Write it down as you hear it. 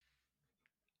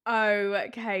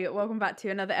Okay, welcome back to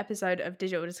another episode of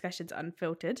Digital Discussions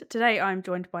Unfiltered. Today I'm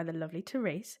joined by the lovely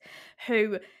Therese,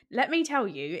 who, let me tell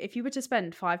you, if you were to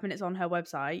spend 5 minutes on her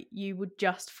website, you would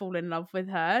just fall in love with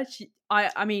her.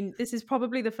 I mean, this is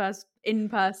probably the first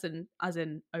in-person, as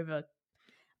in over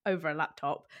a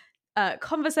laptop,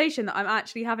 conversation that I'm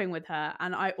actually having with her,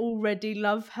 and I already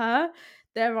love her.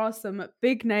 There are some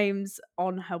big names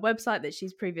on her website that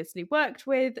she's previously worked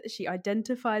with. She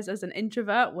identifies as an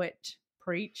introvert, which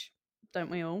preach,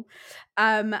 don't we all?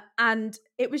 And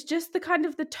it was just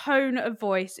the tone of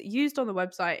voice used on the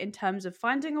website in terms of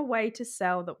finding a way to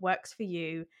sell that works for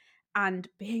you and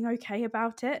being okay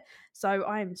about it. So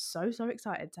I am so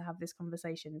excited to have this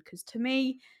conversation because to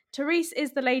me, Therese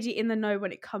is the lady in the know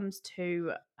when it comes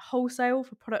to wholesale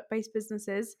for product-based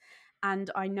businesses.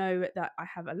 And I know that I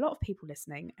have a lot of people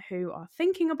listening who are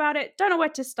thinking about it, don't know where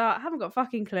to start, haven't got a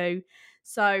fucking clue.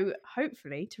 So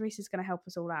hopefully Therese is going to help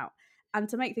us all out. And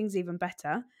to make things even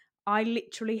better, I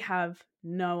literally have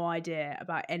no idea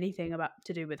about anything about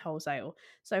to do with wholesale.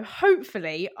 So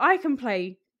hopefully I can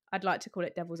play, I'd like to call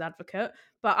it devil's advocate,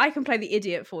 but I can play the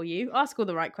idiot for you, ask all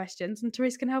the right questions, and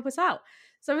Therese can help us out.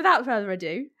 So without further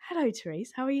ado, hello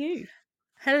Therese, how are you?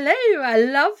 Hello, I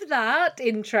love that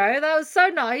intro. That was so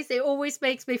nice. It always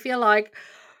makes me feel like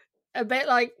a bit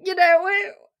like, is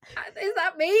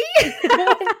that me? When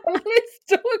someone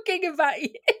is talking about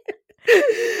you.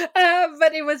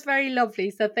 But it was very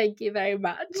lovely, so thank you very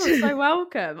much. You're so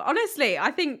welcome. Honestly, I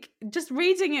think just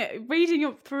reading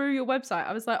through your website,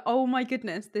 I was like, oh my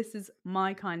goodness, this is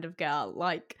my kind of girl.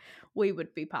 Like, we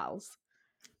would be pals.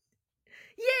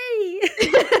 Yay!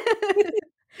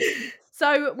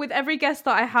 So with every guest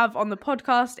that I have on the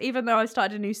podcast, even though I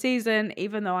started a new season,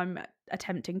 even though I'm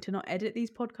attempting to not edit these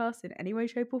podcasts in any way,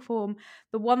 shape, or form,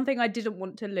 the one thing I didn't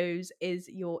want to lose is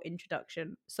your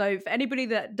introduction. So for anybody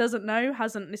that doesn't know,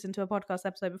 hasn't listened to a podcast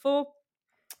episode before,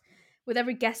 with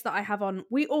every guest that I have on,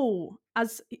 we all,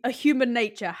 as a human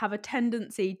nature, have a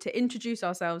tendency to introduce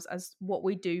ourselves as what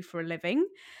we do for a living.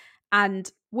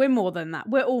 And we're more than that.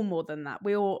 We're all more than that.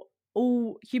 We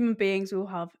all human beings. We all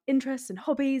have interests and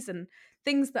hobbies and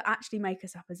things that actually make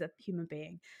us up as a human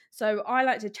being. So I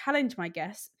like to challenge my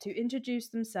guests to introduce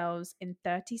themselves in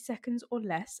 30 seconds or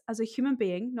less as a human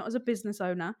being, not as a business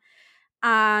owner.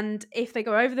 And if they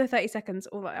go over the 30 seconds,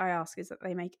 all I ask is that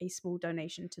they make a small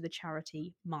donation to the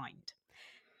charity Mind.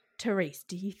 Therese,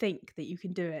 do you think that you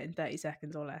can do it in 30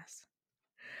 seconds or less?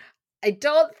 I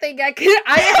don't think I can.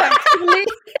 I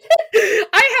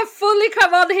have fully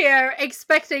come on here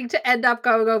expecting to end up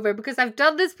going over because I've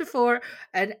done this before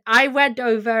and I went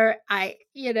over.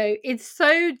 It's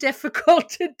so difficult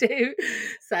to do.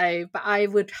 So, but I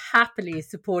would happily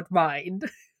support Mind.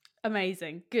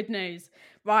 Amazing. Good news.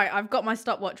 Right, I've got my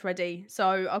stopwatch ready. So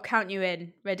I'll count you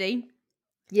in. Ready?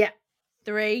 Yeah.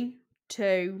 3,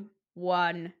 2,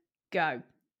 1, go.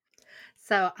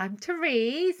 So I'm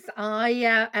Therese.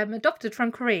 I am adopted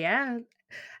from Korea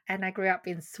and I grew up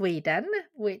in Sweden,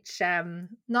 which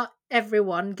not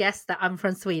everyone guessed that I'm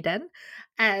from Sweden.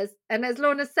 As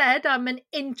Lorna said, I'm an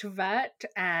introvert.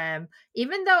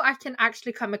 Even though I can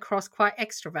actually come across quite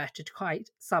extroverted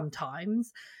quite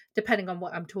sometimes, depending on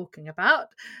what I'm talking about.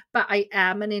 But I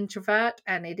am an introvert,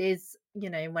 and it is,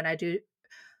 when I do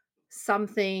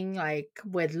something like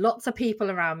with lots of people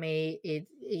around me,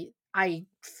 I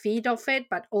feed off it,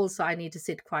 but also I need to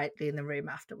sit quietly in the room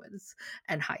afterwards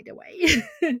and hide away.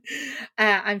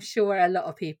 I'm sure a lot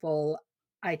of people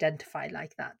identify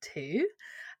like that too.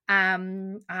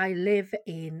 I live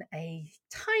in a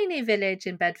tiny village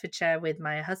in Bedfordshire with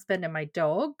my husband and my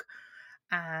dog.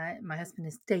 My husband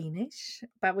is Danish,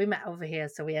 but we met over here,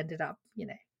 so we ended up,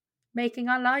 making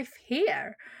our life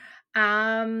here.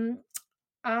 Um,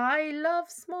 I love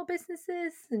small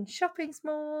businesses and shopping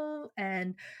small,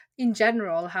 and in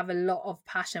general have a lot of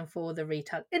passion for the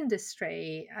retail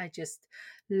industry. I just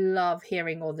love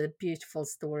hearing all the beautiful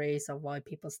stories of why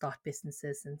people start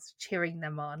businesses and cheering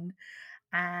them on.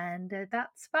 And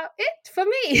that's about it for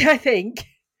me, I think.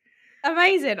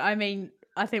 Amazing. I mean,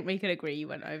 I think we can agree you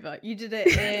went over. You did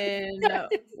it in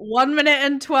 1 minute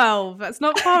and 12. That's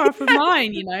not far off of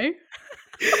mine, And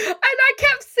I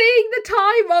kept seeing the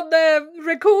time on the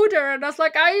recorder, and I was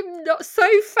like, I'm not so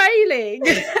failing.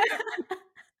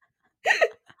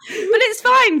 But it's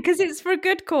fine because it's for a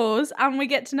good cause and we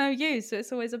get to know you, so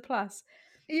it's always a plus.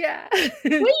 Yeah.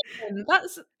 Sweden,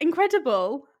 that's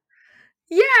incredible.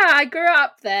 Yeah, I grew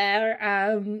up there.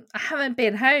 I haven't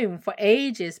been home for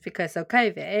ages because of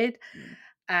COVID.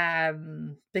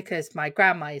 Because my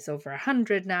grandma is over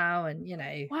 100 now, and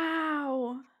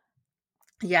Wow.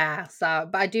 yeah. So,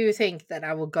 but I do think that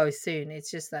I will go soon.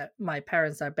 It's just that my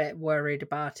parents are a bit worried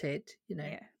about it.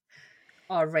 Yeah.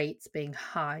 our rates being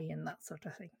high and that sort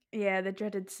of thing. Yeah, the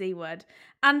dreaded C word.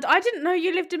 And I didn't know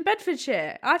you lived in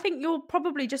Bedfordshire. I think you're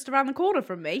probably just around the corner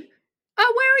from me.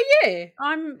 Oh, where are you?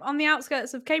 I'm on the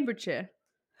outskirts of Cambridgeshire.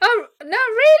 Oh, no,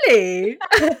 really?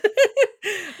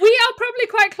 We are probably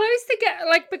quite close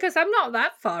to because I'm not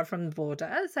that far from the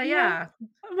border. So yeah.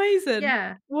 Amazing.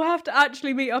 Yeah. We'll have to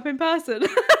actually meet up in person.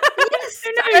 Yes,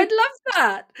 Who knew? I'd love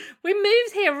that. We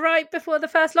moved here right before the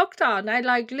first lockdown. I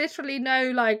literally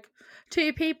know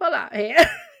 2 people out here.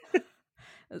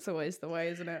 That's always the way,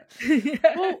 isn't it?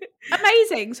 Yeah. Well,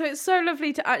 amazing. So it's so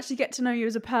lovely to actually get to know you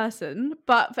as a person.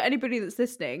 But for anybody that's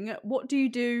listening, what do you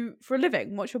do for a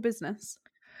living? What's your business?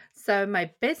 So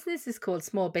my business is called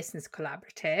Small Business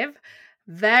Collaborative.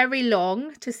 Very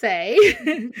long to say.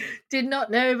 Did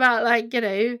not know about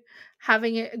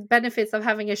having benefits of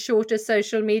having a shorter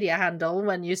social media handle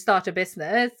when you start a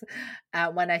business.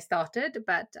 When I started,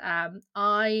 but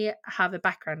I have a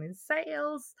background in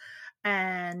sales,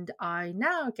 and I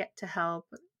now get to help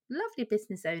lovely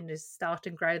business owners start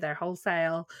and grow their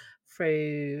wholesale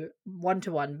through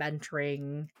one-to-one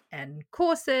mentoring and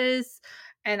courses.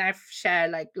 And I've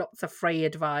shared lots of free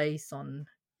advice on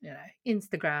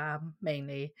Instagram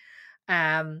mainly,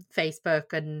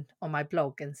 Facebook, and on my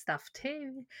blog and stuff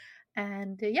too.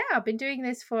 And yeah, I've been doing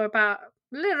this for about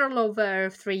a little over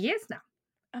 3 years now.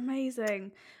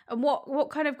 Amazing. And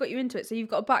what kind of got you into it? So you've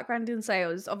got a background in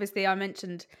sales. Obviously, I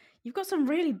mentioned you've got some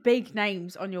really big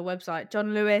names on your website.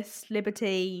 John Lewis,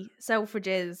 Liberty,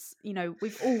 Selfridges.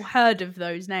 We've all heard of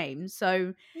those names.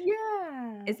 So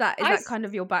Yeah. is that kind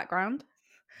of your background?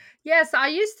 Yes, I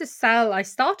used to sell. I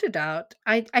started out.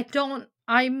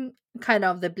 I'm kind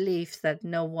of the belief that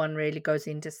no one really goes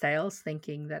into sales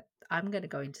thinking that I'm going to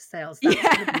go into sales. That's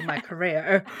going to be my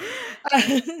career.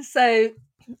 So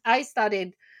I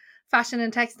studied fashion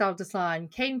and textile design,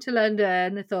 came to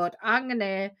London, thought I'm going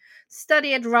to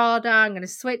study at RADA, I'm going to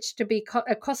switch to be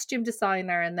a costume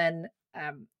designer. And then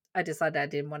I decided I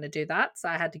didn't want to do that. So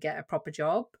I had to get a proper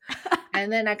job.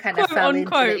 And then I kind of fell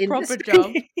into the industry. Proper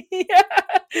job. Yeah.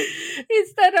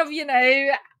 Instead of,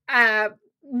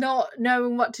 not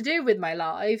knowing what to do with my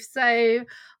life. So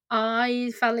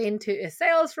I fell into a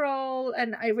sales role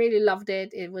and I really loved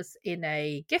it. It was in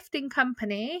a gifting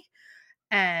company,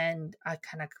 and I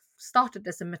kind of started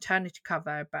as a maternity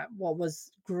cover. But what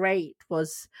was great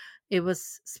was it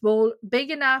was small,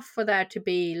 big enough for there to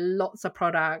be lots of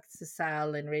products to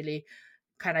sell and really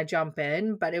kind of jump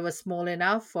in, but it was small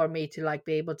enough for me to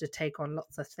be able to take on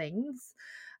lots of things.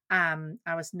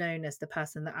 I was known as the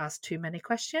person that asked too many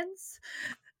questions.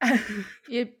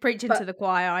 You're preaching to the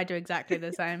choir. I do exactly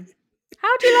the same.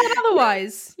 How do you learn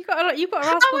otherwise? You've got to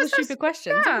ask all the stupid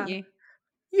questions, haven't you?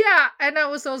 Yeah, and I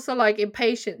was also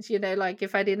impatient,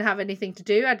 if I didn't have anything to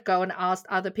do, I'd go and ask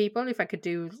other people if I could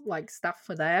do stuff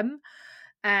for them.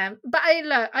 But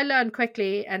I learned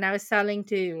quickly, and I was selling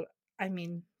to,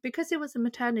 because it was a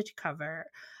maternity cover,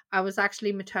 I was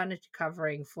actually maternity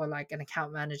covering for an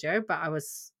account manager, but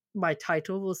my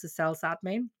title was a sales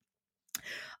admin.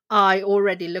 I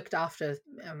already looked after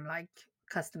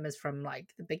customers from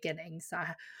the beginning. So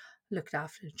I looked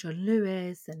after John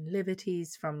Lewis and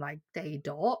Liberties from day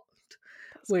dot,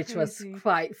 which was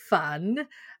quite fun.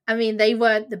 They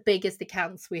weren't the biggest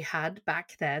accounts we had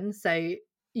back then. So,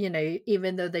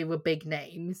 even though they were big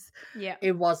names,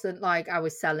 it wasn't like I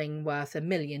was selling worth $1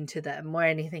 million to them or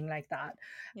anything like that.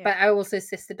 Yeah. But I also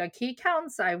assisted on key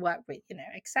accounts. I worked with,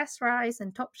 Accessorize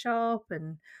and Topshop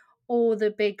and all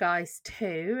the big guys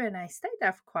too. And I stayed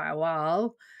there for quite a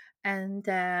while. And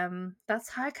that's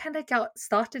how I kind of got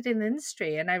started in the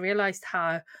industry. And I realized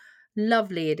how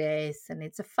lovely it is. And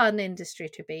it's a fun industry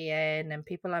to be in. And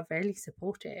people are really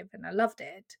supportive. And I loved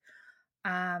it.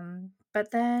 But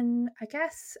then I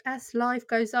guess as life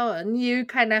goes on, you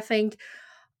kind of think,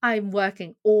 I'm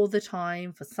working all the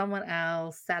time for someone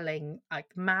else, selling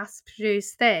mass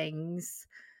produced things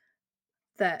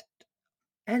that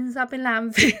ends up in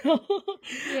landfill.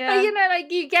 Yeah.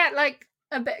 You get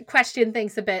a bit question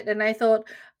things a bit. And I thought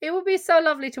it would be so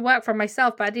lovely to work for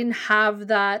myself, but I didn't have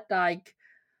that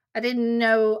I didn't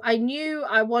know. I knew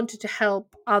I wanted to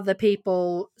help other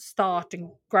people start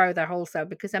and grow their wholesale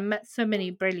because I met so many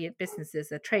brilliant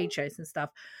businesses at trade shows and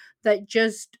stuff that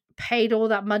just paid all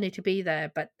that money to be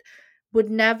there, but would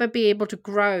never be able to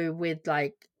grow with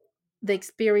the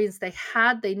experience they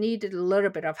had. They needed a little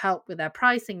bit of help with their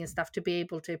pricing and stuff to be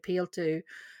able to appeal to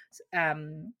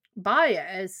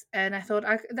buyers. And I thought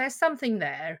there's something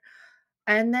there.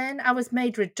 And then I was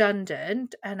made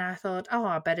redundant and I thought, oh,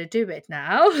 I better do it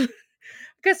now.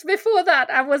 Because before that,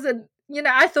 I wasn't,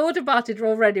 I thought about it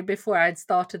already before I'd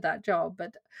started that job,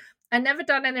 but I never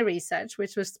done any research,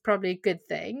 which was probably a good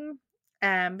thing.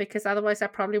 because otherwise I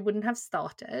probably wouldn't have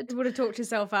started. You would have talked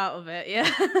yourself out of it, yeah.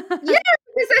 Yeah,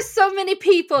 because there's so many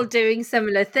people doing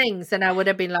similar things, and I would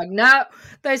have been like, no,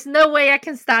 there's no way I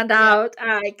can stand Yeah. out.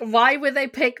 Like, why would they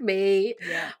pick me?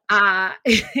 Yeah.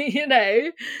 You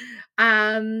know,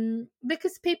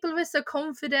 because people were so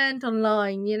confident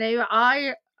online. You know,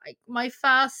 my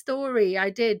first story I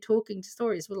did talking to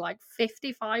stories were like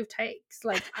 55 takes.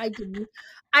 Like, I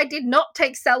did not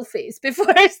take selfies before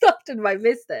I started my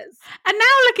business. And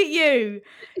now look at you.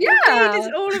 Your feed is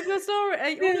Yeah. all of your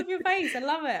story, all of your face. I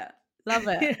love it. Love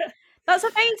it. Yeah. That's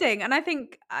amazing. And I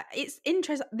think it's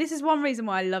interesting. This is one reason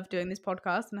why I love doing this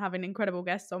podcast and having incredible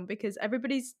guests on, because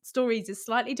everybody's stories is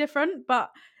slightly different, but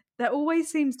there always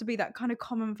seems to be that kind of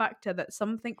common factor that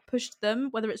something pushed them,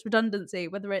 whether it's redundancy,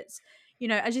 whether it's, you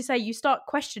know, as you say, you start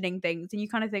questioning things and you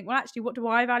kind of think, well, actually, what do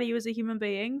I value as a human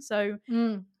being? So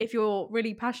Mm. if you're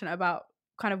really passionate about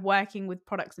kind of working with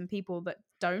products and people that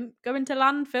don't go into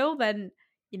landfill, then,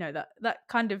 you know, that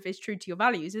kind of is true to your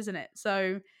values, isn't it?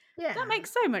 So Yeah. that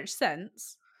makes so much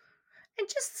sense. And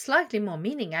just slightly more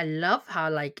meaning. I love how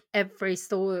like every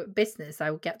store business I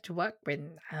will get to work with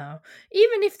now,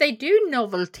 even if they do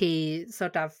novelty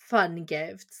sort of fun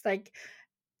gifts, like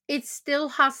it still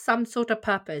has some sort of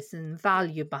purpose and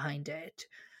value behind it.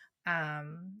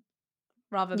 Um,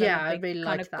 Rather than yeah, a I big really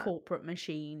kind like of that. corporate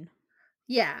machine.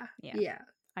 Yeah, Yeah, yeah.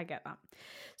 I get that.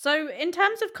 So in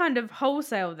terms of kind of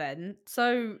wholesale then,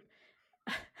 so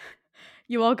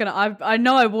you are gonna, I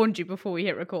know I warned you before we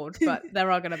hit record, but there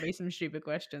are gonna be some stupid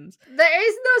questions. There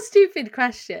is no stupid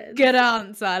questions. Good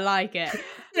answer, I like it.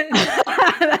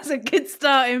 That's a good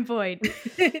starting point.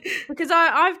 Because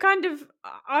I've got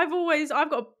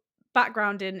a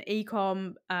background in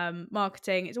e-com,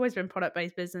 marketing. It's always been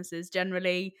product-based businesses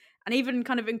generally, and even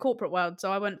kind of in corporate world. So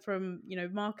I went from, you know,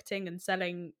 marketing and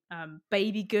selling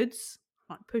baby goods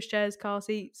like pushchairs, car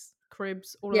seats,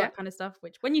 cribs, all of Yeah. that kind of stuff.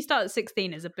 Which when you start at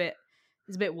 16 is a bit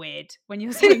weird when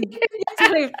you're selling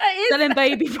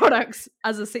baby products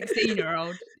as a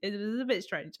 16-year-old. It was a bit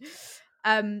strange.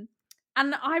 And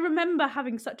I remember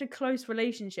having such a close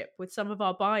relationship with some of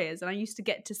our buyers, and I used to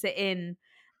get to sit in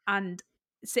and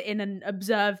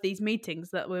observe these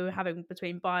meetings that we were having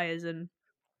between buyers and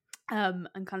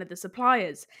kind of the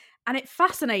suppliers. And it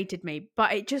fascinated me,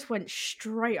 but it just went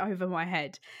straight over my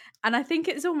head. And I think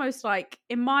it's almost like,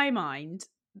 in my mind,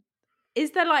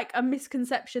 is there like a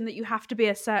misconception that you have to be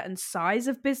a certain size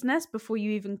of business before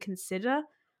you even consider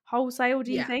wholesale,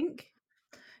 do you Yeah. think?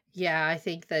 Yeah, I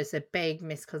think there's a big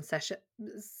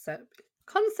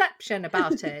conception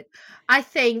about it. I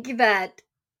think that,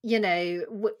 you know,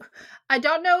 I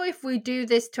don't know if we do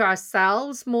this to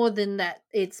ourselves more than that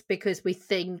it's because we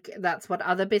think that's what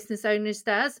other business owners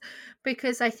does.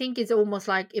 Because I think it's almost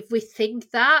like if we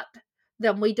think that,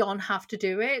 then we don't have to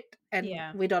do it and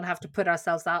Yeah. we don't have to put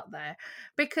ourselves out there.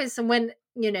 Because when,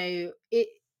 a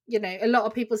lot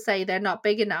of people say they're not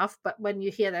big enough, but when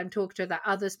you hear them talk to their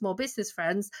other small business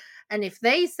friends, and if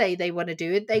they say they want to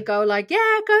do it, they go like,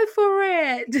 yeah, go for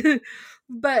it.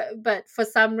 but for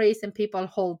some reason people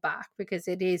hold back because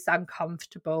it is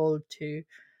uncomfortable to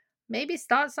maybe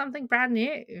start something brand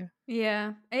new.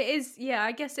 Yeah, it is. Yeah,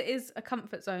 I guess it is a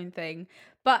comfort zone thing.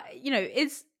 But, you know,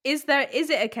 is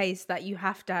it a case that you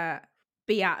have to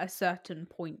be at a certain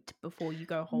point before you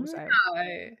go wholesale?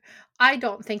 No, I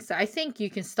don't think so. I think you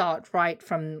can start right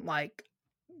from like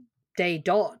day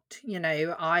dot.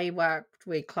 I worked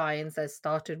with clients that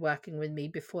started working with me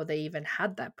before they even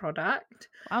had that product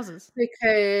Wowzers.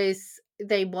 because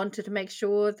they wanted to make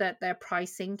sure that their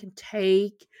pricing can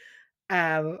take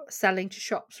selling to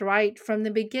shops right from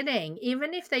the beginning.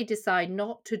 Even if they decide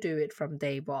not to do it from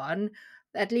day one,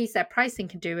 at least their pricing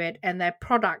can do it and their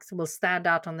products will stand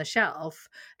out on the shelf.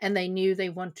 And they knew they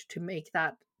wanted to make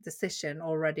that decision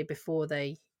already before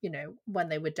they, when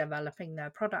they were developing their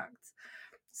products.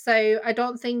 So I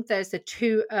don't think there's a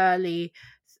too early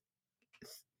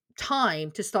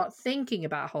time to start thinking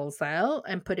about wholesale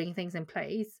and putting things in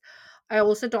place. I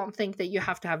also don't think that you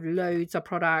have to have loads of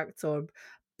products or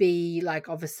be like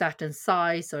of a certain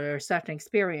size or a certain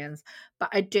experience, but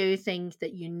I do think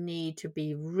that you need to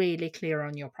be really clear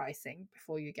on your pricing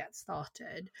before you get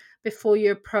started, before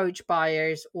you approach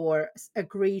buyers or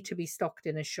agree to be stocked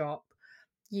in a shop.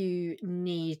 You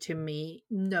need to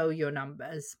know your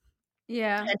numbers.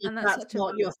 Yeah, And if and that's that's such a not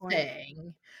valid your point.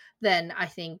 thing, then I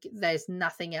think there's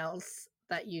nothing else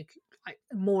that like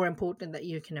more important that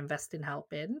you can invest in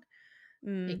help in.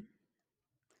 Mm.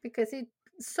 Because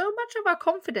so much of our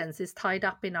confidence is tied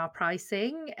up in our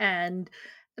pricing, and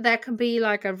there can be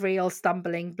like a real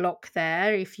stumbling block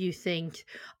there if you think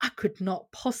I could not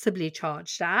possibly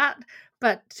charge that,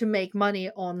 But to make money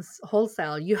on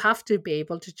wholesale, you have to be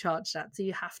able to charge that. So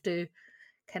you have to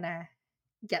kind of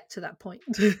get to that point.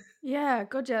 Yeah,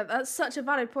 gotcha. That's such a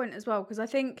valid point as well, because I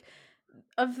think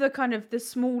of the kind of the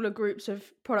smaller groups of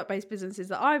product-based businesses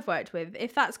that I've worked with,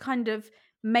 if that's kind of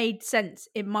made sense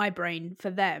in my brain for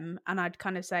them, and I'd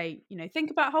kind of say,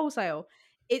 think about wholesale,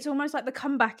 it's almost like the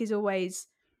comeback is always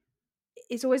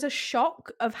a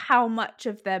shock of how much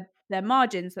of their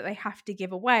margins that they have to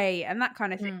give away and that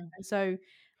kind of thing. Mm, And so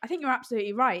I think you're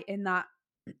absolutely right in that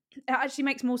it actually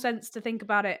makes more sense to think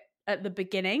about it at the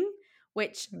beginning,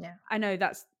 which yeah. I know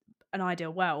that's an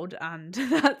ideal world, and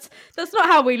that's not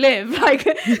how we live. Like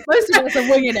most of us are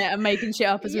winging it and making shit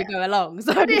up as we Yeah. go along.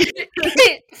 So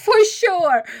For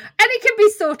sure. And it can be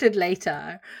sorted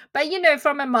later. But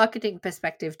from a marketing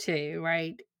perspective too,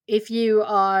 right? If you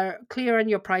are clear on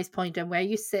your price point and where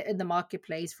you sit in the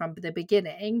marketplace from the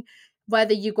beginning,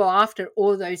 whether you go after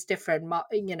all those different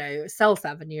sales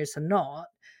avenues or not,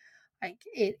 like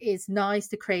it is nice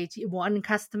to create one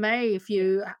customer. If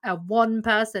you a one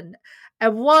person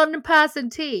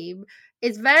team,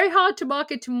 it's very hard to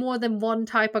market to more than one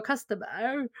type of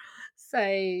customer. So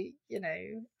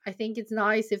I think it's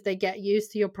nice if they get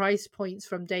used to your price points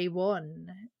from day one.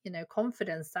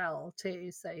 Confidence sell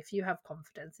too. So if you have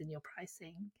confidence in your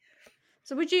pricing.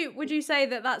 So would you say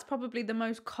that that's probably the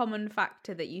most common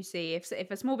factor that you see if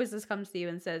a small business comes to you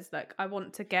and says, like, I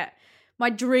want to get, my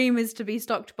dream is to be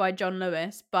stocked by John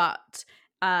Lewis, but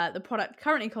the product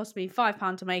currently costs me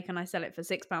 £5 to make and I sell it for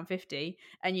 £6.50,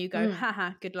 and you go, Mm.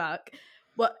 haha, good luck.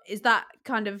 What is that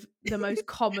kind of the most In a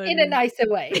common? nicer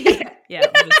way. Yeah,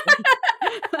 obviously.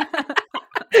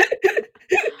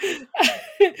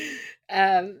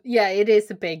 Yeah, it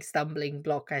is a big stumbling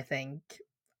block, I think.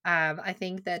 I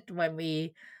think that when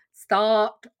we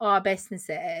start our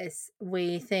businesses,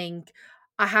 we think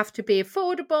I have to be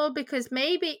affordable because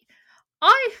maybe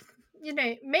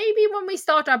maybe when we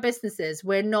start our businesses,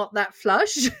 we're not that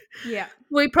flush. Yeah.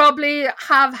 We probably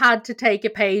have had to take a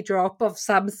pay drop of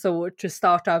some sort to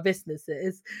start our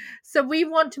businesses. So we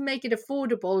want to make it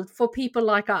affordable for people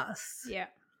like us. Yeah.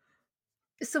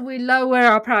 So we lower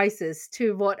our prices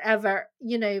to whatever,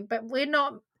 but we're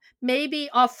not, maybe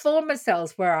our former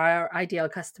selves were our ideal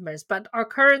customers, but our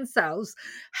current selves,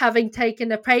 having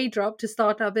taken a pay drop to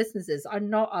start our businesses, are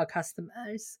not our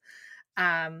customers.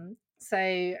 So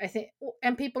I think,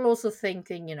 and people also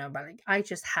thinking, but like, I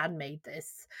just handmade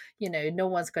this, no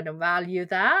one's going to value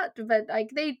that, but like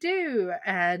they do.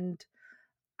 And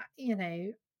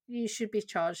you should be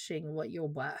charging what you're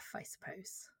worth, I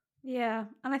suppose. Yeah.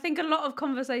 And I think a lot of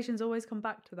conversations always come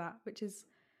back to that, which is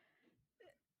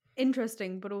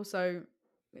interesting, but also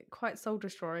quite soul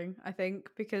destroying, I think,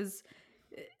 because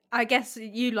I guess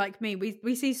you, like me,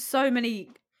 we see so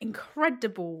many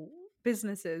incredible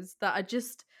businesses that are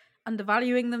just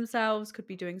undervaluing themselves, could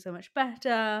be doing so much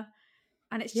better.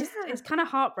 And Yeah. it's kind of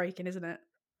heartbreaking, isn't it?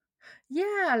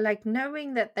 Yeah, like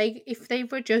knowing that if they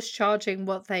were just charging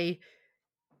what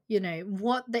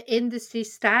what the industry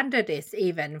standard is,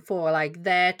 even for like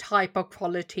their type of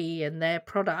quality and their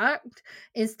product,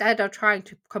 instead of trying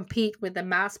to compete with the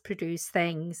mass produced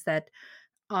things that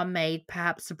are made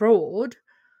perhaps abroad,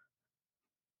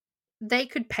 they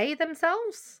could pay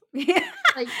themselves. Yeah.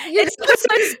 Like, It sounds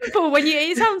so simple when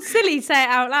it sounds silly to say it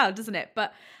out loud, doesn't it?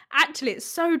 But actually it's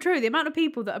so true. The amount of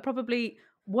people that are probably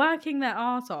working their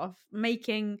arse off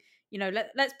making,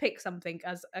 let's pick something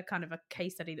as a kind of a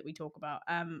case study that we talk about.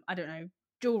 I don't know,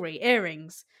 jewelry,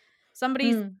 earrings.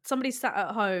 Mm. Somebody's sat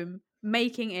at home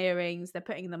making earrings, they're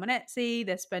putting them on Etsy,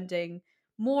 they're spending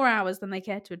more hours than they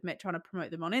care to admit trying to promote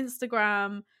them on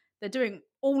Instagram. They're doing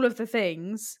all of the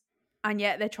things, and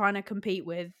yet they're trying to compete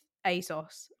with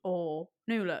ASOS or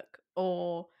New Look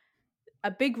or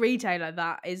a big retailer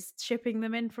that is shipping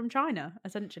them in from China,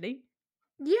 essentially.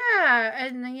 Yeah,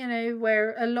 and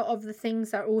where a lot of the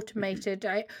things are automated.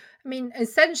 I mean,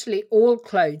 essentially all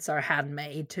clothes are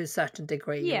handmade to a certain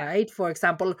degree, Yeah. right? For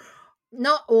example,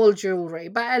 not all jewelry,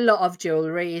 but a lot of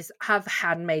jewelries have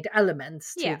handmade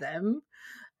elements to Yeah. them.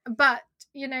 But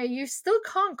you still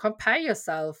can't compare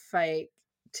yourself like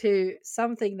to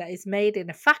something that is made in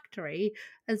a factory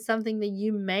and something that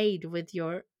you made with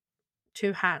your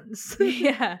two hands.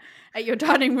 Yeah. At your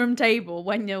dining room table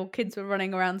when your kids were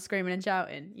running around screaming and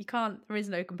shouting. There is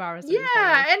no comparison, is there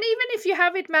Yeah, really? and even if you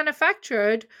have it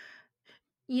manufactured,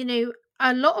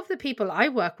 a lot of the people I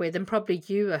work with, and probably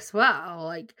you as well,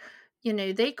 like,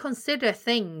 they consider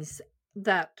things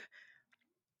that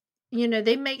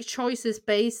they make choices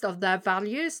based on their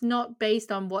values, not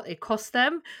based on what it costs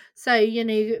them. So,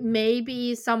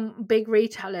 maybe some big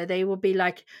retailer, they will be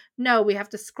like, no, we have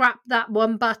to scrap that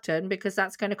one button because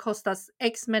that's going to cost us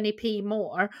X many P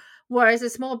more. Whereas a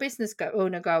small business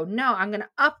owner go, no, I'm going to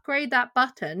upgrade that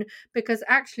button because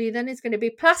actually then it's going to be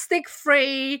plastic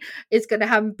free. It's going to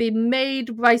have been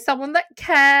made by someone that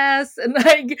cares, and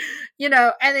and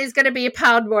it's going to be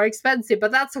 £1 more expensive,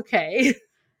 but that's okay.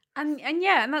 And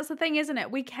yeah, and that's the thing, isn't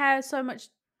it? We care so much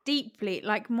deeply,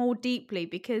 like more deeply,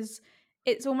 because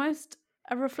it's almost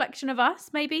a reflection of us,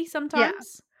 maybe Yeah.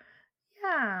 sometimes.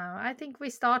 Yeah, I think we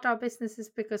start our businesses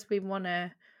because we want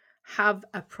to have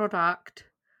a product.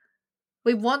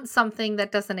 We want something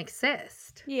that doesn't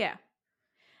exist. Yeah.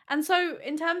 And so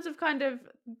in terms of kind of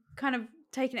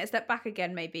taking it a step back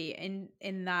again, maybe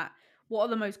in that, what are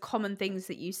the most common things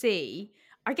that you see?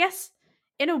 I guess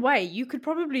in a way you could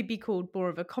probably be called more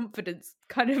of a confidence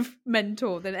kind of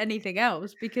mentor than anything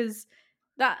else, because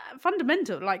that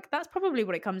fundamental, like, that's probably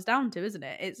what it comes down to, isn't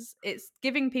it? It's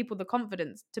giving people the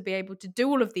confidence to be able to do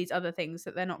all of these other things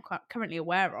that they're not currently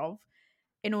aware of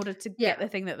in order to get Yeah. the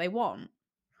thing that they want.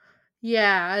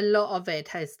 Yeah, a lot of it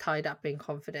has tied up in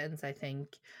confidence, I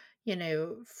think,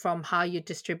 from how you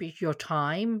distribute your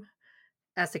time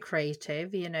as a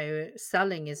creative.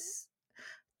 Selling is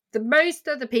the most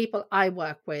of the people I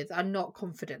work with are not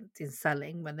confident in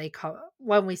selling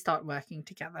when we start working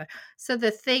together. So the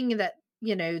thing that,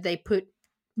 they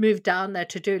move down their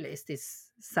to-do list is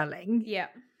selling, Yeah.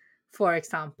 for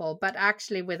example. But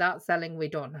actually, without selling, we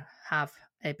don't have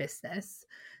a business.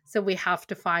 So we have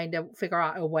to figure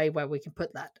out a way where we can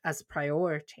put that as a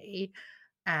priority.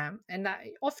 And that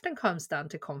often comes down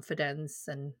to confidence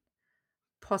and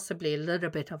possibly a little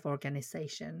bit of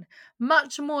organization,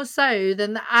 much more so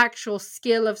than the actual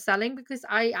skill of selling. Because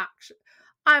I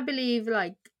believe,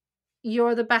 like,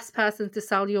 you're the best person to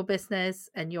sell your business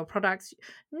and your products.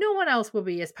 No one else will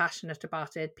be as passionate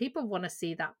about it. People want to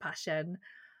see that passion.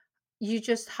 You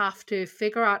just have to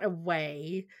figure out a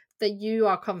way that you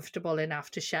are comfortable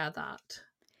enough to share that.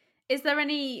 Is there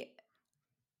any,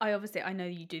 I know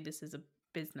you do this as a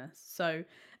business, so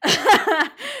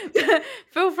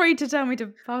feel free to tell me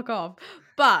to fuck off.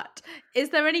 But is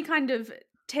there any kind of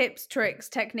tips, tricks,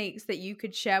 techniques that you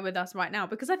could share with us right now?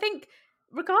 Because I think,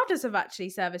 regardless of actually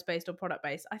service based or product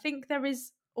based, I think there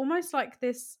is almost like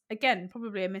this, again,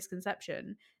 probably a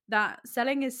misconception that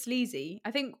selling is sleazy.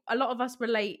 I think a lot of us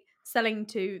relate selling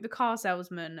to the car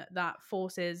salesman that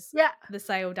forces Yeah. the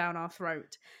sale down our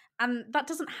throat. And that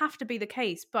doesn't have to be the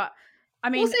case, but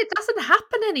I mean, Also, it doesn't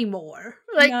happen anymore.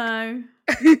 Like, no.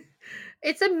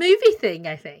 it's a movie thing,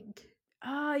 I think.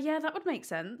 Yeah, that would make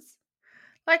sense.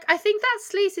 Like, I think that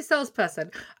sleazy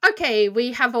salesperson. Okay,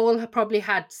 we have all probably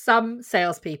had some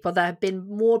salespeople that have been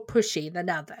more pushy than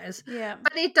others. Yeah.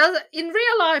 But it doesn't, in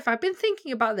real life, I've been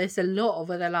thinking about this a lot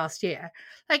over the last year.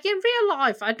 Like, in real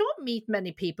life, I don't meet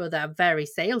many people that are very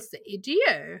salesy. Do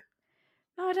you?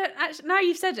 No, I don't actually. Now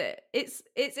you've said it, it's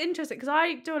interesting because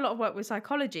I do a lot of work with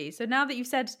psychology. So now that you've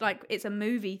said, like, it's a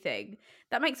movie thing,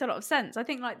 that makes a lot of sense. I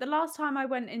think, like, the last time I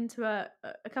went into a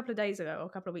couple of days ago or a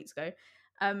couple of weeks ago,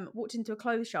 walked into a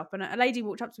clothes shop and a lady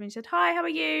walked up to me and said, "Hi, how are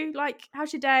you? Like,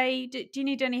 how's your day? Do you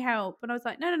need any help?" And I was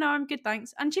like, "No, I'm good,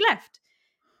 thanks." And she left.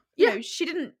 Yeah, She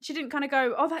didn't kind of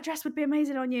go, "Oh, that dress would be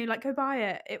amazing on you. Like, go buy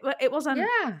it." It wasn't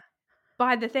yeah.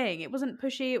 buy the thing. It wasn't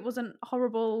pushy. It wasn't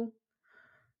horrible.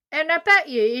 And I bet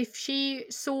you if she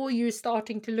saw you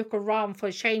starting to look around for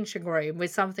a changing room with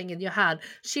something in your hand,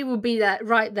 she would be there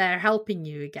right there helping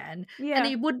you again. And Yeah,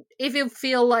 it would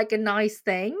feel like a nice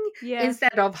thing yeah.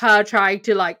 instead of her trying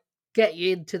to, like, get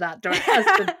you into that dress.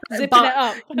 Zipping it But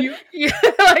up.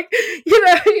 like,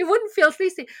 it wouldn't feel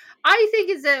sleazy. I think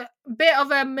it's a bit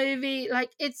of a movie.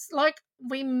 Like, it's like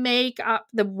we make up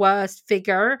the worst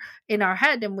figure in our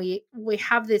head, and we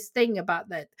have this thing about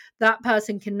that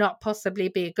person cannot possibly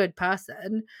be a good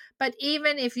person. But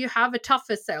even if you have a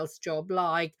tougher sales job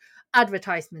like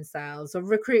advertisement sales or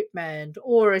recruitment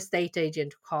or estate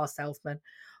agent or car salesman,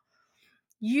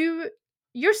 you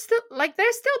you're still like,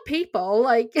 there's still people,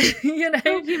 like, Still human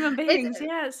it's beings.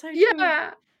 Yeah, it's so true.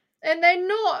 yeah. And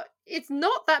it's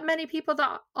not that many people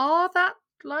that are that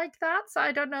like that. So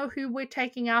I don't know who we're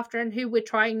taking after and who we're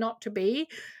trying not to be.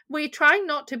 We're trying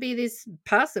not to be this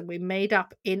person we made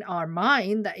up in our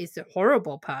mind that is a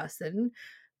horrible person.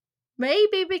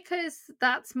 Maybe because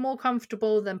that's more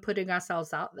comfortable than putting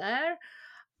ourselves out there.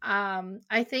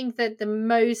 I think that the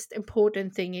most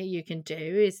important thing you can do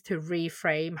is to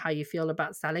reframe how you feel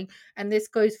about selling. And this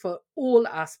goes for all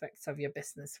aspects of your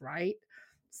business, right?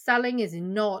 Selling is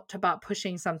not about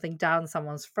pushing something down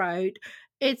someone's throat.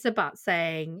 It's about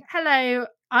saying, hello,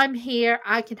 I'm here,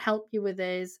 I can help you with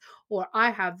this, or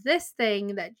I have this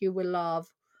thing that you will love.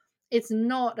 It's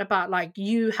not about like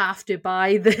you have to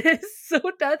buy this. So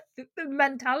that's the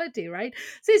mentality, right?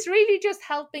 So it's really just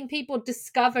helping people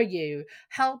discover you,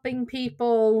 helping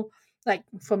people, like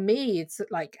for me it's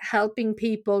like helping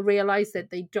people realize that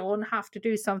they don't have to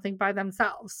do something by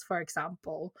themselves, for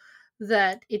example,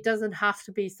 that it doesn't have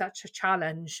to be such a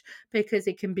challenge, because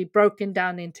it can be broken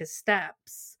down into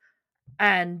steps,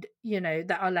 and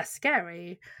that are less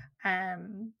scary.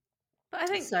 um But I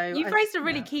think so you've I raised a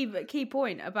really yeah. key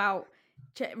point about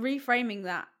reframing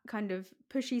that kind of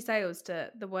pushy sales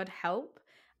to the word help.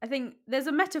 I think there's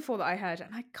a metaphor that I heard,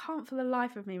 and I can't for the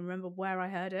life of me remember where I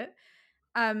heard it.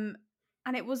 Um,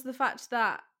 and it was the fact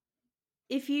that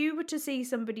if you were to see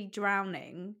somebody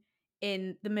drowning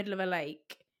in the middle of a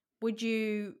lake, would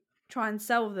you try and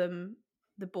sell them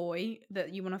the buoy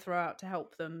that you want to throw out to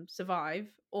help them survive,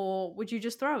 or would you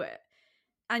just throw it?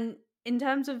 And in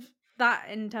terms of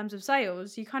in terms of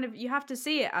sales, you have to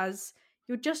see it as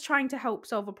you're just trying to help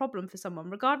solve a problem for someone,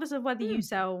 regardless of whether you Hmm.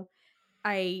 sell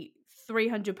a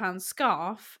 £300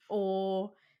 scarf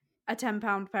or a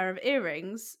 £10 pair of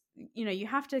earrings. You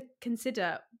have to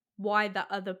consider why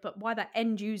that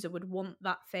end user would want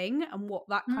that thing and what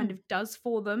that kind Hmm. of does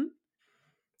for them.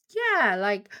 Yeah,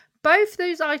 like both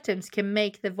those items can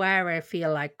make the wearer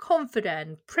feel like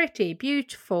confident, pretty,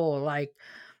 beautiful, like,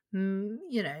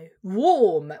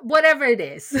 warm, whatever it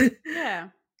is. Yeah.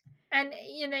 And,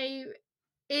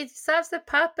 it serves a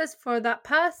purpose for that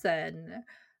person.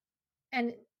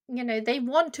 And, they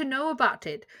want to know about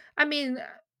it. I mean,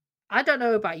 I don't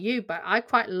know about you, but I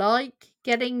quite like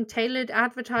getting tailored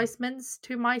advertisements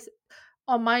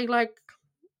on my like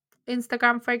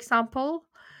Instagram, for example,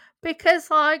 because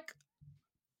like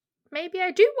maybe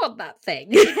I do want that thing.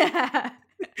 Yeah.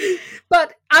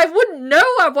 But I wouldn't know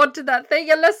I wanted that thing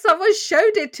unless someone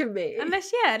showed it to me.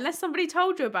 Unless somebody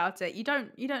told you about it, you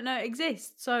don't know it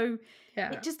exists. So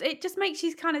Yeah. it just makes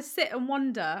you kind of sit and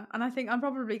wonder. And I think I'm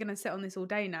probably going to sit on this all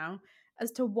day now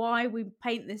as to why we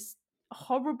paint this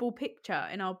horrible picture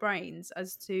in our brains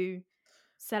as to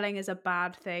selling as a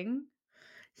bad thing.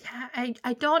 Yeah,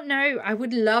 I don't know. I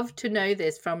would love to know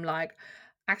this from like,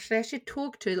 actually I should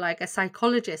talk to like a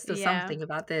psychologist or Yeah. something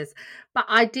about this. But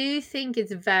I do think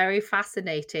it's very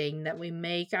fascinating that we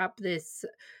make up this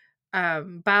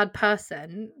bad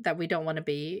person that we don't want to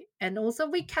be, and also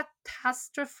we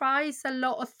catastrophize a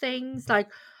lot of things, like,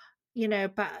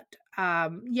 but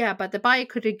yeah, but the buyer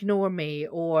could ignore me,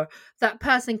 or that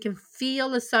person can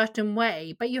feel a certain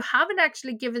way, but you haven't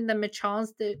actually given them a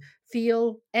chance to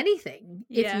feel anything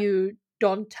if Yeah. you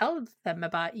don't tell them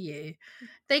about you.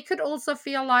 They could also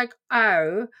feel like,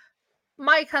 oh,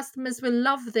 my customers will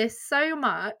love this so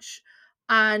much,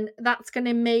 and that's going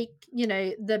to make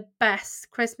the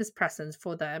best Christmas presents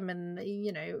for them, and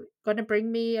going to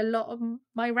bring me a lot of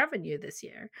my revenue this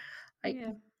year. Like,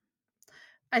 Yeah.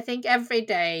 I think every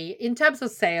day in terms of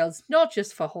sales, not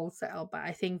just for wholesale, but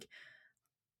I think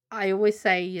I always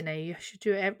say, you should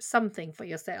do something for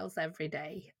your sales every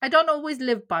day. I don't always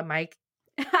live by my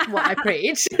what I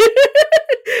preach.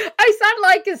 I sound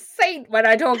like a saint when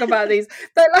I talk about these,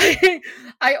 but like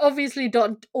I obviously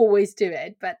don't always do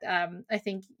it. But I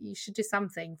think you should do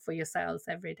something for your sales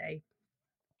every day.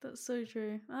 That's so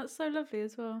true. That's so lovely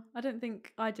as well. I don't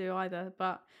think I do either,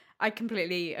 but I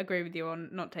completely agree with you on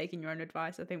not taking your own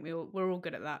advice. I think we're all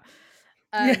good at that.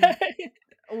 Yeah. Um,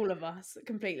 all of us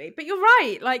completely. But you're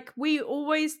right. Like we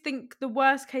always think the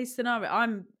worst case scenario.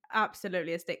 I'm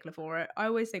absolutely a stickler for it. I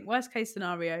always think worst case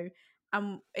scenario,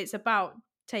 and it's about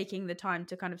taking the time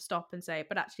to kind of stop and say,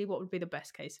 but actually, what would be the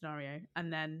best case scenario?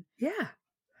 And then Yeah.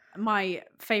 my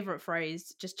favorite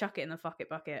phrase, just chuck it in the fuck it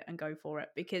bucket and go for it,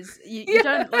 because you Yeah.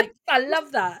 don't like I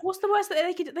love that. what's the worst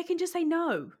that they can just say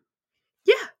no.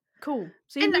 Yeah. Cool.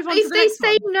 So you And move on to if the they next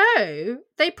say one. no,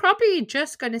 they probably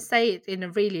just going to say it in a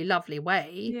really lovely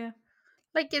way. Yeah.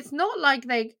 Like, it's not like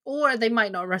or they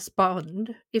might not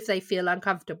respond if they feel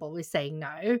uncomfortable with saying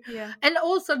no. Yeah. And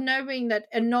also knowing that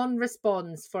a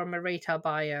non-response from a retail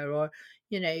buyer, or,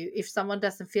 if someone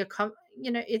doesn't feel,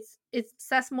 it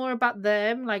says more about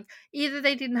them. Like, either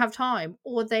they didn't have time,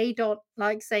 or they don't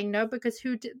like saying no, because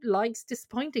who likes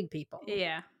disappointing people?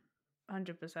 Yeah.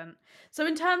 100%. So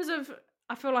in terms of,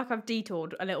 I feel like I've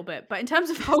detoured a little bit, but in terms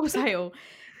of wholesale,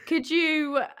 could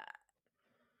you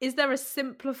is there a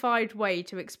simplified way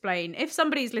to explain if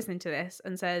somebody's listening to this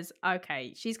and says,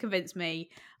 okay, she's convinced me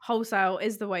wholesale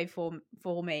is the way for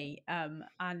me,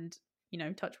 and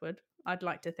touch wood, I'd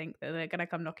like to think that they're going to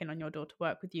come knocking on your door to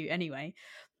work with you anyway,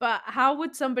 but how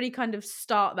would somebody kind of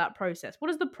start that process? What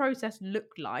does the process look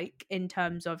like in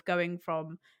terms of going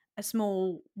from a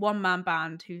small one-man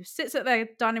band who sits at their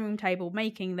dining room table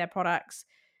making their products,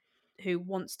 who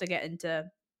wants to get into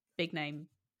big name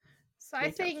So I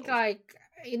retail think, stores. like,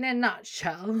 in a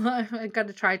nutshell, I'm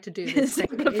gonna try to do this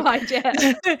quickly. Simplified,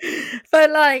 yeah.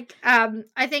 But like,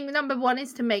 I think number one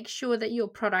is to make sure that your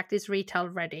product is retail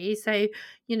ready. So,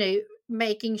 you know,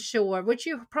 making sure, which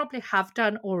you probably have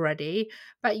done already,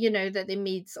 but you know that it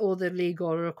meets all the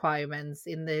legal requirements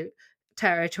in the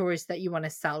territories that you want to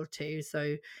sell to.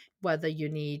 So whether you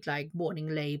need like warning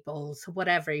labels,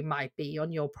 whatever it might be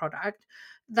on your product,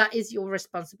 that is your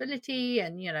responsibility.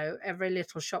 And you know, every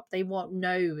little shop, they won't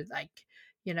know, like,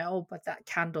 you know, oh, but that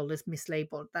candle is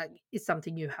mislabeled. That is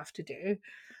something you have to do.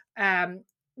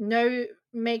 Know,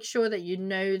 make sure that you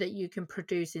know that you can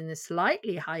produce in a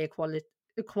slightly higher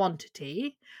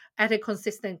quantity at a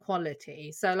consistent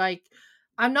quality. So like,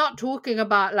 I'm not talking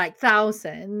about like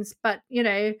thousands, but you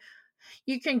know,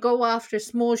 you can go after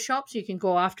small shops, you can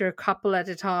go after a couple at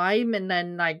a time, and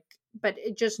then like, but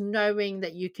just knowing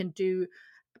that you can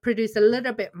produce a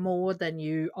little bit more than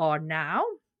you are now,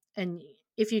 and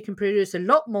if you can produce a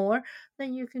lot more,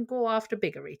 then you can go after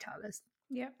bigger retailers.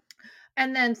 Yeah.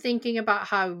 And then thinking about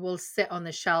how it will sit on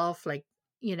the shelf, like,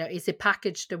 you know, is it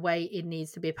packaged the way it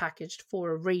needs to be packaged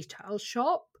for a retail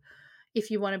shop? If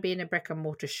you want to be in a brick and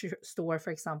mortar store,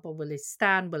 for example, will it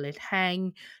stand? Will it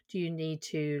hang? Do you need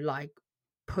to like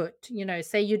put, you know,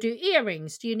 say you do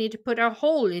earrings, do you need to put a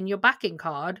hole in your backing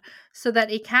card so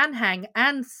that it can hang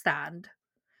and stand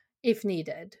if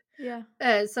needed? Yeah.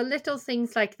 So little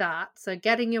things like that. So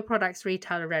getting your products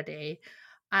retail ready,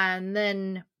 and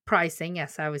then pricing,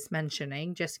 as I was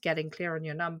mentioning, just getting clear on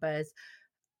your numbers.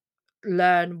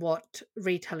 Learn what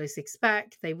retailers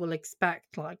expect. They will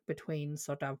expect like between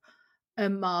sort of a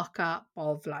markup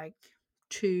of like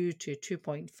 2 to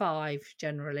 2.5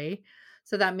 generally.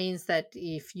 So that means that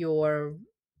if your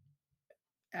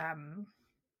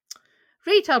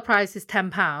retail price is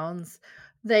 £10,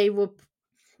 they will,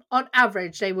 on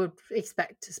average, they would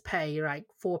expect to pay like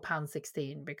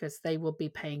 £4.16 because they will be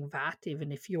paying VAT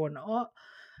even if you're not.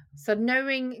 So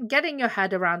knowing, getting your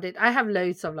head around it, I have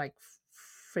loads of like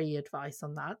free advice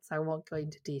on that, so I won't go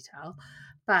into detail.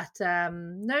 But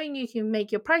knowing you can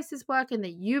make your prices work and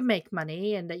that you make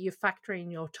money and that you factor in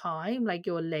your time, like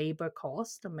your labor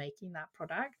cost of making that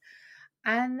product.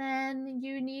 And then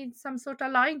you need some sort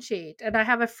of line sheet. And I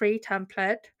have a free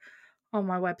template on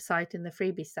my website in the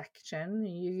freebie section.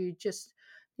 You just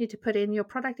need to put in your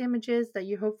product images that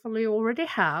you hopefully already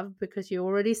have because you're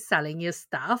already selling your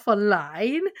stuff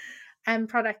online, and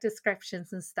product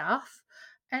descriptions and stuff.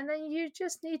 And then you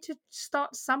just need to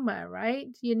start somewhere, right?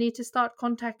 You need to start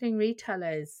contacting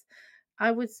retailers.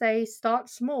 I would say start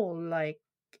small. Like,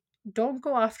 don't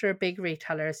go after a big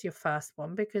retailer as your first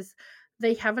one because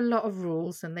they have a lot of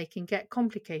rules and they can get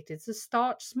complicated. So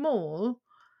start small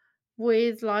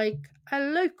with like a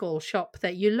local shop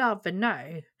that you love and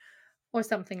know, or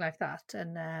something like that,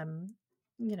 and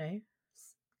you know,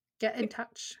 get in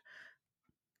touch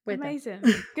with them. Amazing.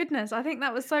 Goodness, I think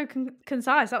that was so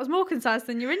concise. That was more concise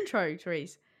than your intro,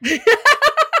 Therese. Isn't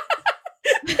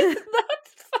that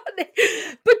funny?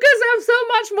 Because I'm so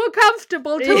much more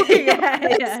comfortable talking about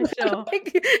this. Yeah, sure.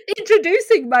 Like,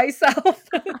 introducing myself.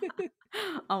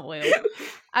 I will.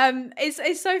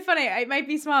 It's so funny. It made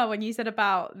me smile when you said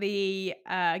about the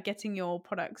getting your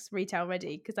products retail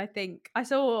ready, because I think I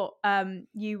saw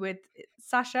you with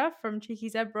Sasha from Cheeky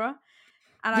Zebra,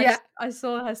 and Yeah. I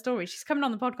saw her story. She's coming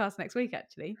on the podcast next week,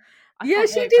 actually. Yeah,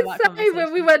 she did say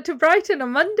when we went to Brighton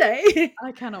on Monday.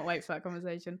 I cannot wait for that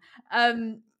conversation.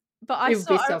 But It would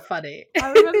be so funny.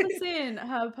 I remember seeing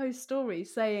her post story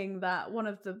saying that one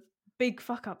of the big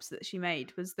fuck ups that she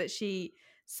made was that she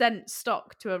sent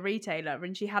stock to a retailer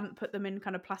and she hadn't put them in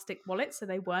kind of plastic wallets, so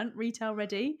they weren't retail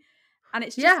ready. And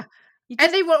it's just,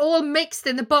 and they were all mixed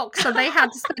in the box, so they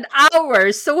had to spend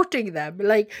hours sorting them.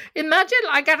 Like, imagine,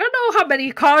 like, I don't know how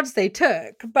many cards they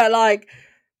took, but like,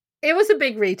 it was a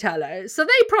big retailer, so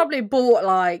they probably bought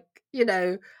like, you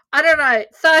know, I don't know,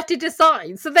 30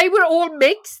 designs. So they were all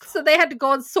mixed, so they had to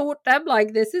go and sort them.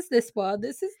 Like, this is this one,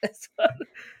 this is this one.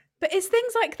 But it's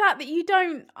things like that you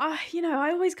don't, you know, I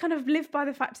always kind of live by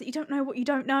the fact that you don't know what you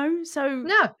don't know. So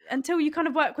until you kind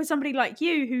of work with somebody like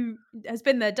you who has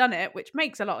been there, done it, which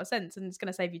makes a lot of sense and it's going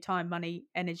to save you time, money,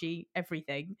 energy,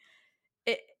 everything.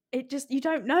 It just, you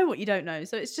don't know what you don't know.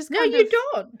 So it's just kind you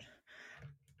don't.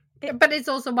 But it's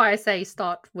also why I say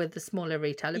start with the smaller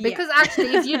retailer, because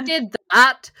actually if you did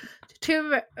that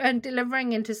and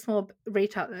delivering into small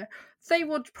retailer, they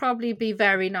would probably be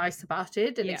very nice about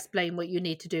it and explain what you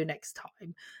need to do next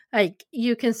time. Like,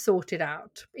 you can sort it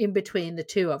out in between the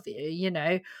two of you, you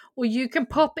know, or you can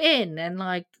pop in and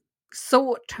like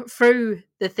sort through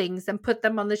the things and put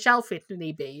them on the shelf if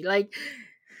need be. Like,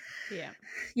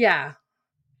 yeah,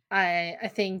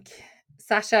 I think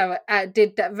Sasha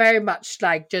did that very much,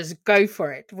 like, just go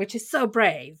for it, which is so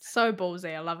brave. So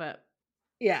ballsy. I love it.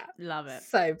 Yeah. Love it.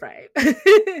 So brave.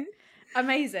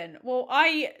 Amazing. Well,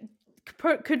 I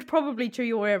could probably chew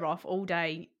your ear off all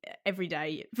day, every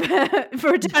day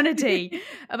for eternity.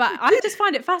 I just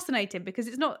find it fascinating because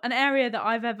it's not an area that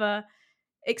I've ever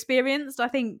experienced. I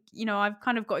think, I've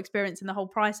kind of got experience in the whole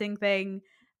pricing thing.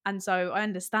 And so I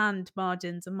understand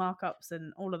margins and markups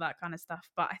and all of that kind of stuff.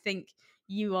 But I think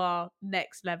you are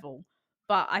next level.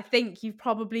 But I think you've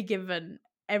probably given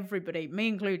everybody, me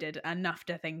included, enough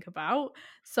to think about.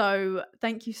 So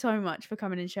thank you so much for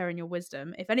coming and sharing your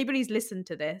wisdom. If anybody's listened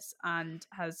to this and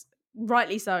has,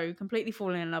 rightly so, completely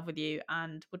fallen in love with you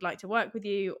and would like to work with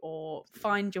you or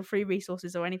find your free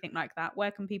resources or anything like that,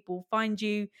 where can people find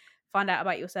you, find out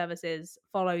about your services,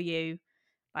 follow you?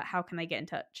 Like, how can they get in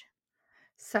touch?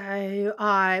 So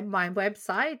my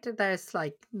website, there's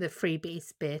like the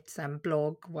freebies bits and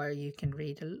blog where you can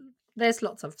read. There's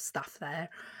lots of stuff there.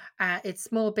 It's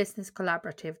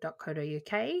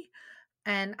smallbusinesscollaborative.co.uk.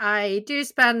 And I do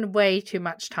spend way too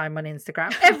much time on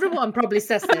Instagram. Everyone probably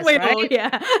says this, right? All,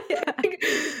 yeah.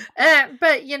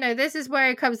 But this is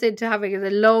where it comes into having a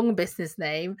long business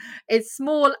name. It's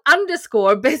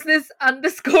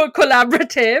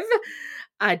small_business_collaborative.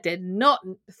 I did not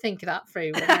think that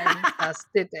through when I first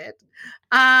did it.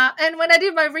 And when I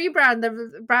did my rebrand,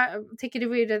 the ticket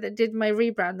reader that did my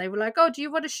rebrand, they were like, "Oh, do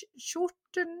you want to shorten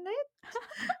it?"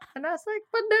 And I was like,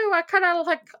 "But no, I kind of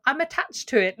I'm attached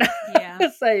to it." Yeah.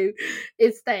 So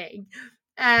it's staying.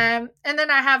 And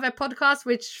then I have a podcast,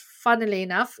 which funnily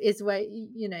enough is where,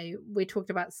 we talked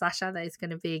about Sasha, that is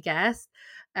going to be a guest.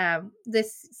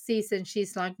 This season,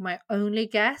 she's like my only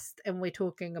guest. And we're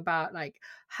talking about like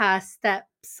her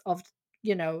steps of,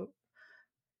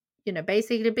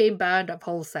 basically being burned up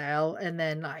wholesale and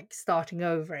then like starting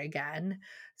over again.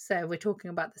 So we're talking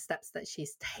about the steps that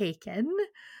she's taken.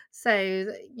 So,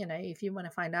 if you want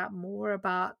to find out more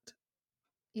about,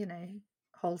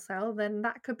 wholesale, then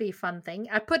that could be a fun thing.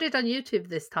 I put it on YouTube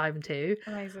this time too.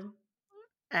 Amazing.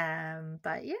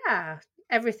 But yeah,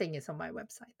 everything is on my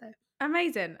website though.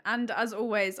 Amazing. And as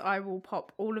always, I will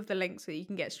pop all of the links so you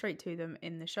can get straight to them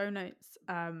in the show notes,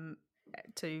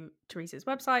 to Teresa's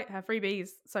website, her freebies,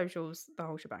 socials, the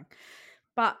whole shebang.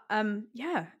 But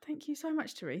yeah, thank you so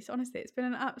much, Teresa. Honestly, it's been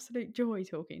an absolute joy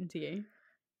talking to you.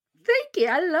 Thank you.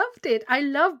 I loved it. I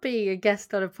love being a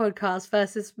guest on a podcast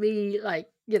versus me,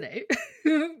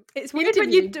 It's weird when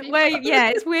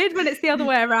it's weird when it's the other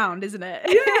way around, isn't it?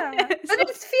 Yeah, but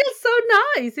it feels so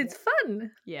nice. It's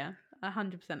fun. Yeah,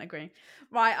 100% agree.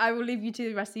 Right, I will leave you to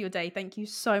the rest of your day. Thank you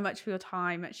so much for your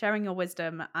time, sharing your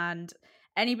wisdom, and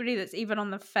anybody that's even on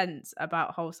the fence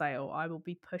about wholesale, I will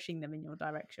be pushing them in your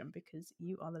direction because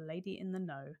you are the lady in the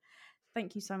know.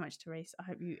 Thank you so much, Therese. I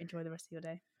hope you enjoy the rest of your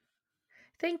day.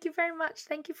 Thank you very much.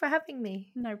 Thank you for having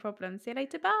me. No problem. See you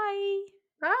later. Bye.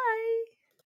 Bye.